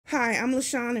Hi, I'm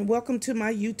Lashon and welcome to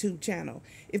my YouTube channel.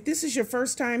 If this is your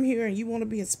first time here and you want to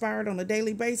be inspired on a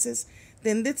daily basis,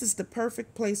 then this is the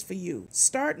perfect place for you.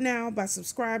 Start now by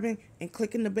subscribing and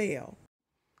clicking the bell.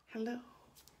 Hello,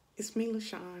 it's me,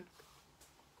 Lashon,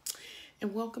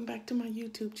 and welcome back to my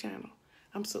YouTube channel.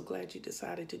 I'm so glad you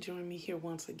decided to join me here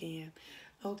once again.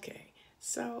 Okay,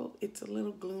 so it's a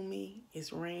little gloomy,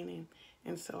 it's raining,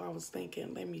 and so I was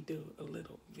thinking, let me do a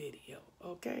little video,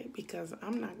 okay? Because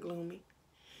I'm not gloomy.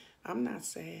 I'm not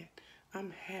sad.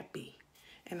 I'm happy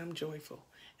and I'm joyful.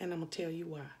 And I'm going to tell you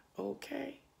why.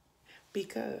 Okay?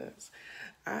 Because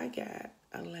I got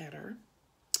a letter,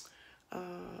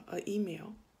 an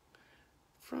email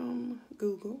from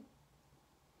Google,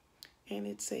 and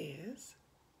it says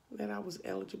that I was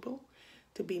eligible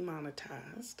to be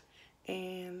monetized.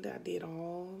 And I did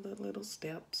all the little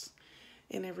steps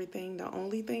and everything. The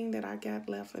only thing that I got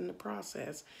left in the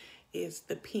process is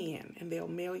the pen, and they'll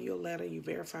mail you a letter, you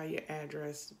verify your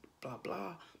address, blah,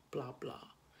 blah, blah, blah.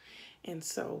 And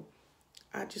so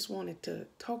I just wanted to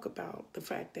talk about the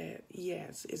fact that,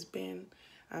 yes,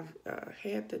 I've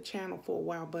had the channel for a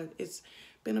while, but it's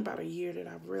been about a year that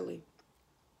I've really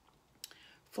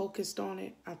focused on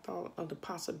it. I thought of the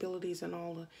possibilities and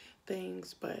all the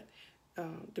things, but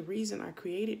the reason I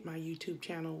created my YouTube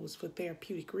channel was for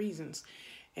therapeutic reasons.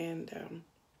 And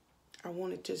I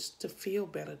wanted just to feel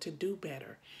better, to do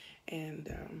better.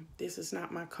 And this is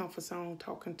not my comfort zone,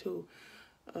 talking to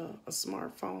a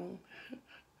smartphone.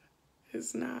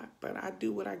 It's not, but I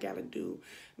do what I got to do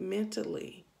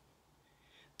mentally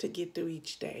to get through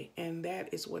each day. And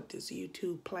that is what this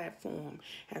YouTube platform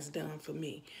has done for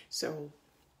me. So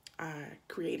I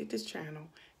created this channel,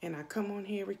 and I come on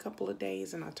here every couple of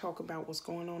days and I talk about what's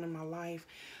going on in my life.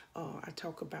 I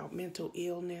talk about mental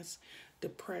illness,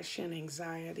 depression,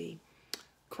 anxiety,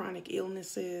 chronic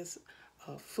illnesses,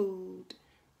 food,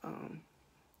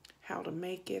 how to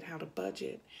make it, how to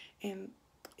budget. And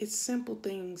it's simple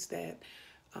things that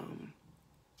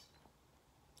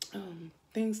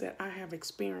I have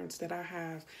experienced, that I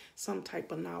have some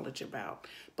type of knowledge about.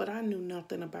 But I knew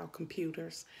nothing about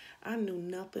computers. I knew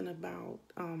nothing about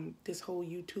this whole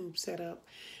YouTube setup.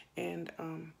 And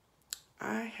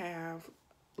I have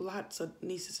lots of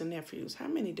nieces and nephews. How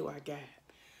many do I got?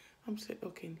 I'm saying,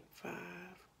 okay, 5,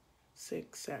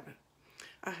 6, 7.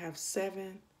 I have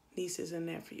 7 nieces and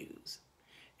nephews.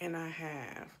 And I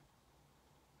have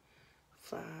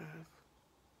 5,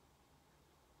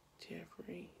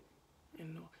 Jeffrey,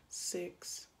 and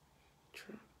 6,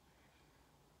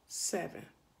 7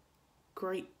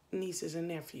 great nieces and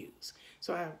nephews.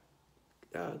 So I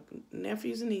have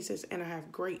nephews and nieces, and I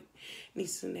have great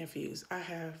nieces and nephews. I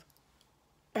have,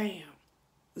 bam,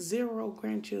 0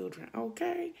 grandchildren,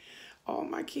 okay? All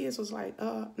my kids was like,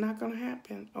 not gonna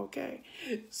happen, okay?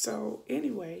 So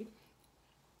anyway,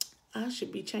 I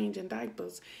should be changing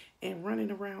diapers and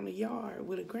running around the yard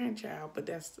with a grandchild, but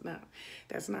that's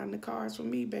not in the cards for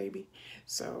me, baby.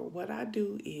 So what I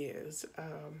do is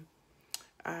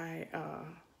I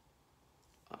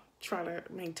try to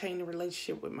maintain a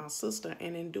relationship with my sister,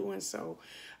 and in doing so,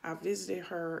 I visited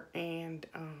her, and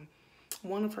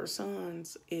one of her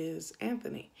sons is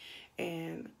Anthony,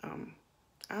 and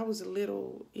I was a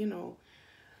little,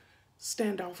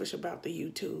 standoffish about the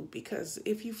YouTube, because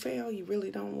if you fail, you really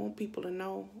don't want people to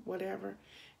know, whatever.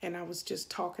 And I was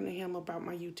just talking to him about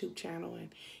my YouTube channel,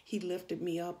 and he lifted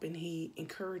me up and he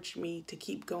encouraged me to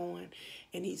keep going,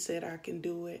 and he said I can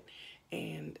do it.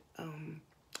 And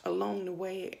along the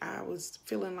way, I was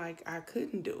feeling like I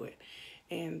couldn't do it.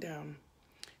 And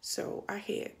so I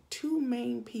had 2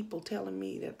 main people telling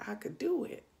me that I could do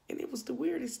it, and it was the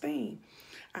weirdest thing.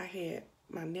 I had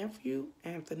my nephew,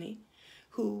 Anthony,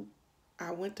 who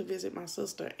I went to visit my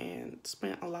sister and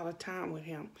spent a lot of time with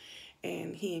him,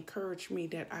 and he encouraged me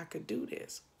that I could do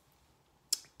this.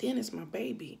 Then it's my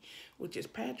baby, which is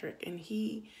Patrick, and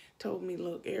he told me,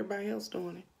 look, everybody else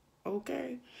doing it,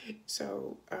 okay?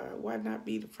 So why not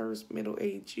be the first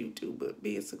middle-aged YouTuber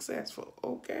being successful,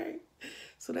 okay?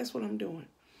 So that's what I'm doing.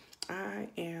 I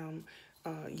am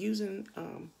using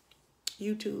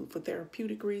YouTube for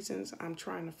therapeutic reasons. I'm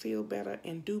trying to feel better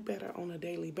and do better on a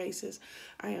daily basis.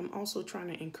 I am also trying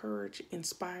to encourage,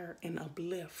 inspire, and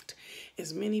uplift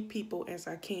as many people as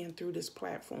I can through this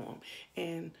platform.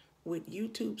 And with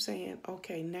YouTube saying,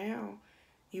 okay, now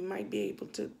you might be able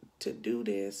to do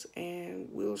this, and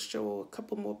we'll show a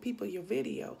couple more people your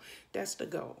video. That's the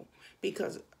goal.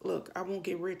 Because, look, I won't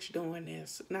get rich doing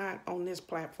this. Not on this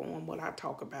platform, what I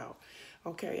talk about.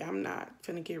 Okay, I'm not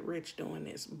finna get rich doing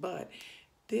this. But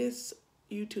this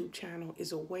YouTube channel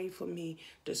is a way for me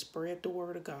to spread the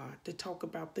word of God, to talk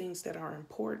about things that are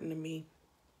important to me,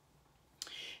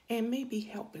 and maybe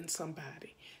helping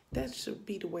somebody. That should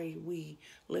be the way we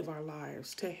live our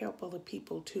lives, to help other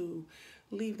people to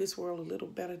leave this world a little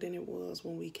better than it was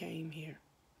when we came here.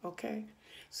 Okay?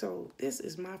 So this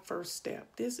is my first step.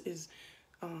 This is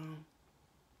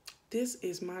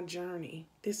my journey.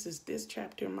 This is this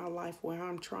chapter in my life where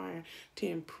I'm trying to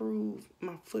improve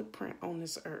my footprint on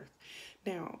this earth.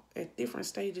 Now, at different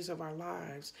stages of our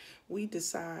lives, we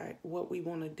decide what we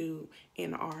want to do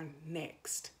in our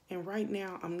next. And right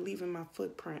now, I'm leaving my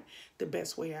footprint the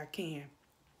best way I can.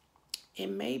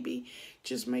 And maybe,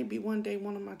 just maybe one day,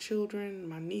 one of my children,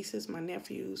 my nieces, my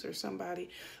nephews, or somebody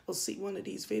will see one of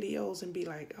these videos and be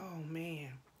like, oh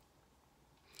man,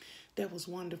 that was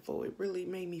wonderful. It really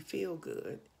made me feel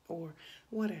good, or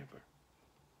whatever.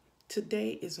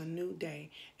 Today is a new day,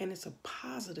 and it's a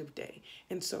positive day.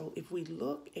 And so if we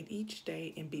look at each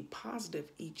day and be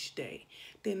positive each day,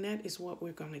 then that is what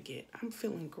we're going to get. I'm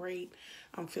feeling great.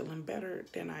 I'm feeling better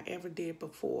than I ever did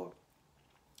before.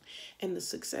 And the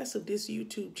success of this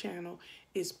YouTube channel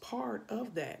is part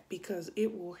of that, because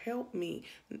it will help me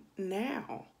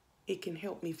now. It can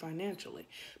help me financially.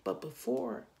 But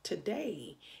before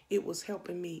today, it was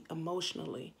helping me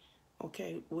emotionally,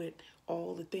 okay, with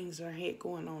all the things that I had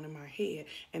going on in my head.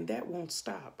 And that won't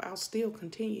stop. I'll still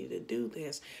continue to do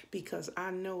this because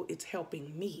I know it's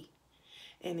helping me.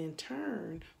 And in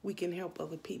turn, we can help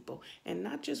other people. And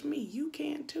not just me, you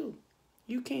can too.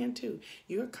 You can too.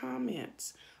 Your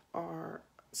comments are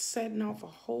setting off a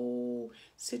whole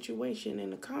situation in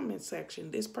the comment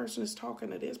section. This person is talking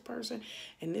to this person,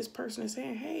 and this person is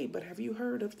saying, hey, but have you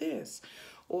heard of this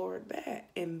or that?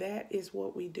 And that is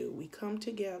what we do. We come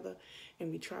together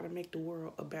and we try to make the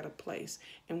world a better place.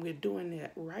 And we're doing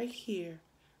that right here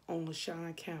on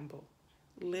Lashon Campbell,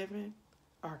 living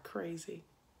our crazy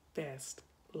best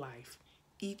life.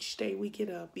 Each day we get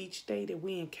up, each day that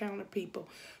we encounter people,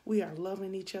 we are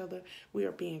loving each other, we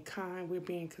are being kind, we're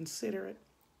being considerate,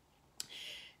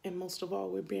 and most of all,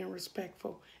 we're being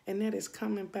respectful. And that is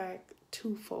coming back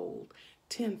twofold,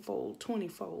 tenfold,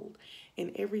 20-fold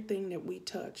in everything that we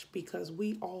touch, because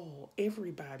we all,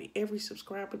 everybody, every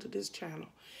subscriber to this channel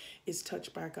is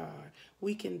touched by God.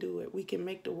 We can do it. We can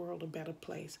make the world a better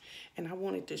place. And I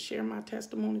wanted to share my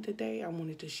testimony today. I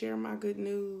wanted to share my good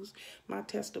news. My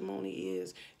testimony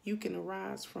is you can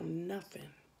arise from nothing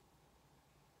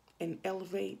and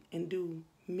elevate and do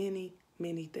many,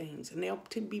 many things. And there'll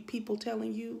be people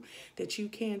telling you that you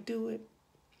can't do it.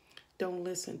 Don't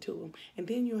listen to them. And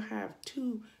then you'll have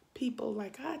two people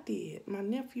like I did, my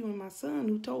nephew and my son,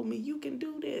 who told me you can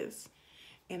do this.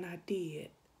 And I did.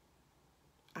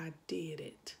 I did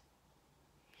it.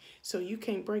 So you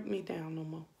can't break me down no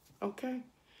more, okay?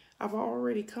 I've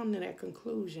already come to that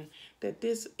conclusion that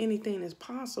anything is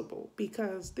possible,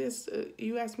 because this,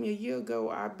 you asked me a year ago,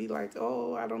 I'd be like,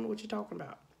 oh, I don't know what you're talking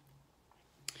about.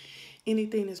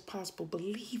 Anything is possible.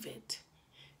 Believe it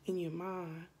in your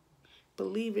mind.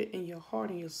 Believe it in your heart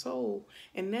and your soul.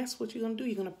 And that's what you're going to do.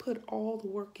 You're going to put all the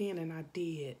work in, and I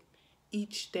did.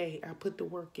 Each day I put the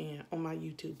work in on my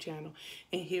YouTube channel,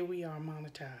 and here we are,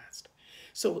 monetized.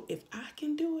 So if I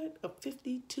can do it, a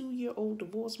 52-year-old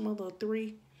divorced mother of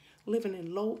 3, living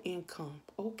in low income,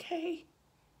 okay?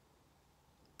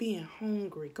 Being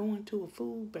hungry, going to a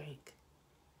food bank,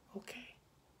 okay?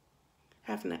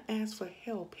 Having to ask for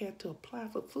help, had to apply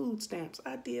for food stamps.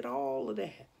 I did all of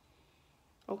that,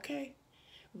 okay?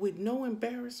 With no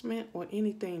embarrassment or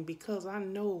anything, because I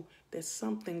know that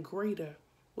something greater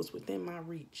was within my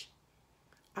reach.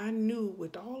 I knew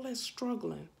with all that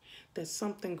struggling that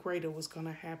something greater was going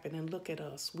to happen. And look at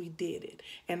us. We did it.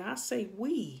 And I say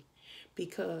we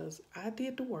because I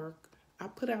did the work. I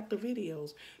put out the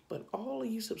videos. But all of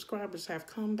you subscribers have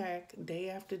come back day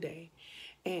after day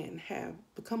and have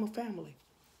become a family.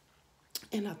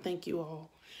 And I thank you all.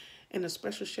 And a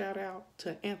special shout out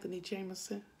to Anthony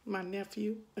Jameson, my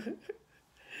nephew.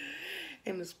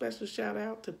 And a special shout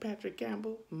out to Patrick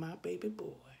Campbell, my baby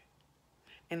boy.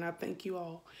 And I thank you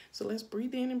all. So let's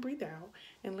breathe in and breathe out,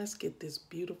 and let's get this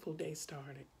beautiful day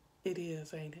started. It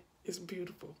is, ain't it? It's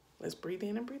beautiful. Let's breathe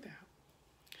in and breathe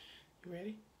out. You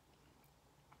ready?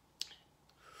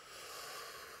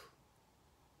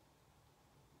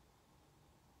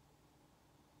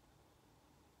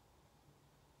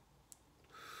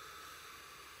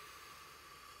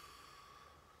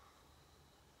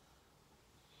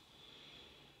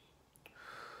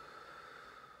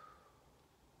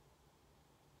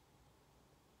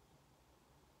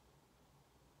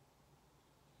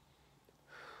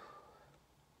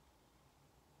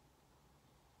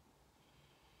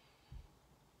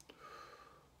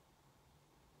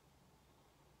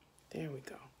 There we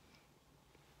go.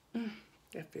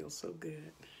 That feels so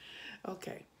good.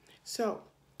 Okay. So,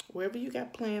 wherever you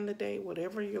got planned today,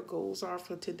 whatever your goals are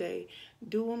for today,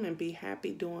 do them and be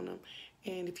happy doing them.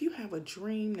 And if you have a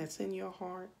dream that's in your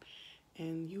heart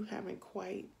and you haven't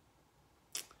quite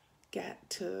got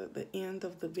to the end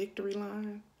of the victory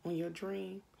line on your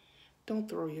dream, don't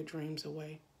throw your dreams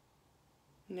away.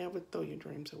 Never throw your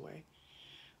dreams away.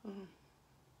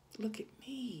 Look at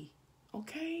me,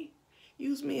 okay?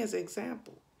 Use me as an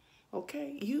example,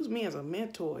 okay? Use me as a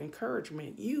mentor,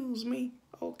 encouragement. Use me,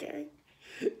 okay?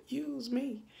 Use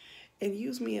me. And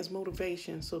use me as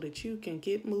motivation so that you can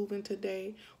get moving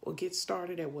today or get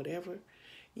started at whatever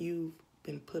you've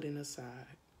been putting aside.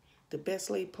 The best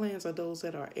laid plans are those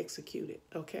that are executed,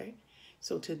 okay?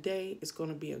 So today is going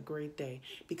to be a great day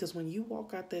because when you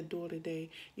walk out that door today,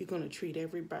 you're going to treat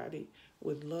everybody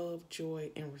with love,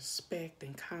 joy, and respect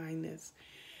and kindness.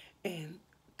 And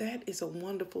that is a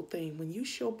wonderful thing. When you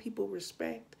show people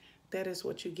respect, that is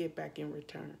what you get back in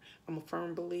return. I'm a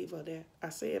firm believer of that. I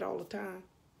say it all the time.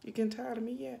 You getting tired of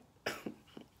me yet?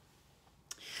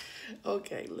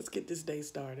 Okay, let's get this day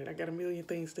started. I got a million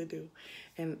things to do.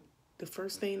 And the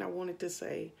first thing I wanted to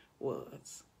say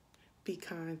was be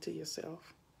kind to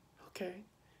yourself, okay?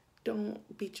 Don't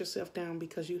beat yourself down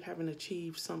because you haven't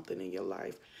achieved something in your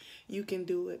life. You can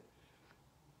do it.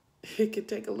 It could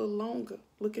take a little longer.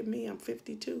 Look at me, I'm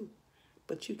 52,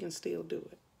 but you can still do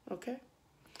it, okay?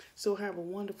 So have a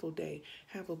wonderful day.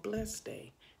 Have a blessed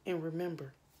day. And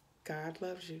remember, God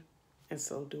loves you, and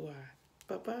so do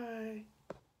I. Bye-bye.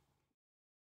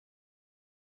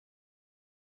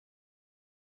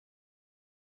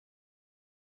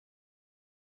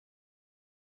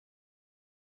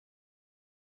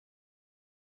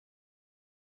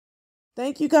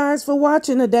 Thank you guys for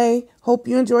watching today. Hope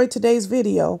you enjoyed today's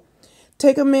video.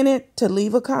 Take a minute to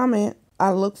leave a comment.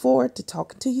 I look forward to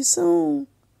talking to you soon.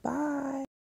 Bye.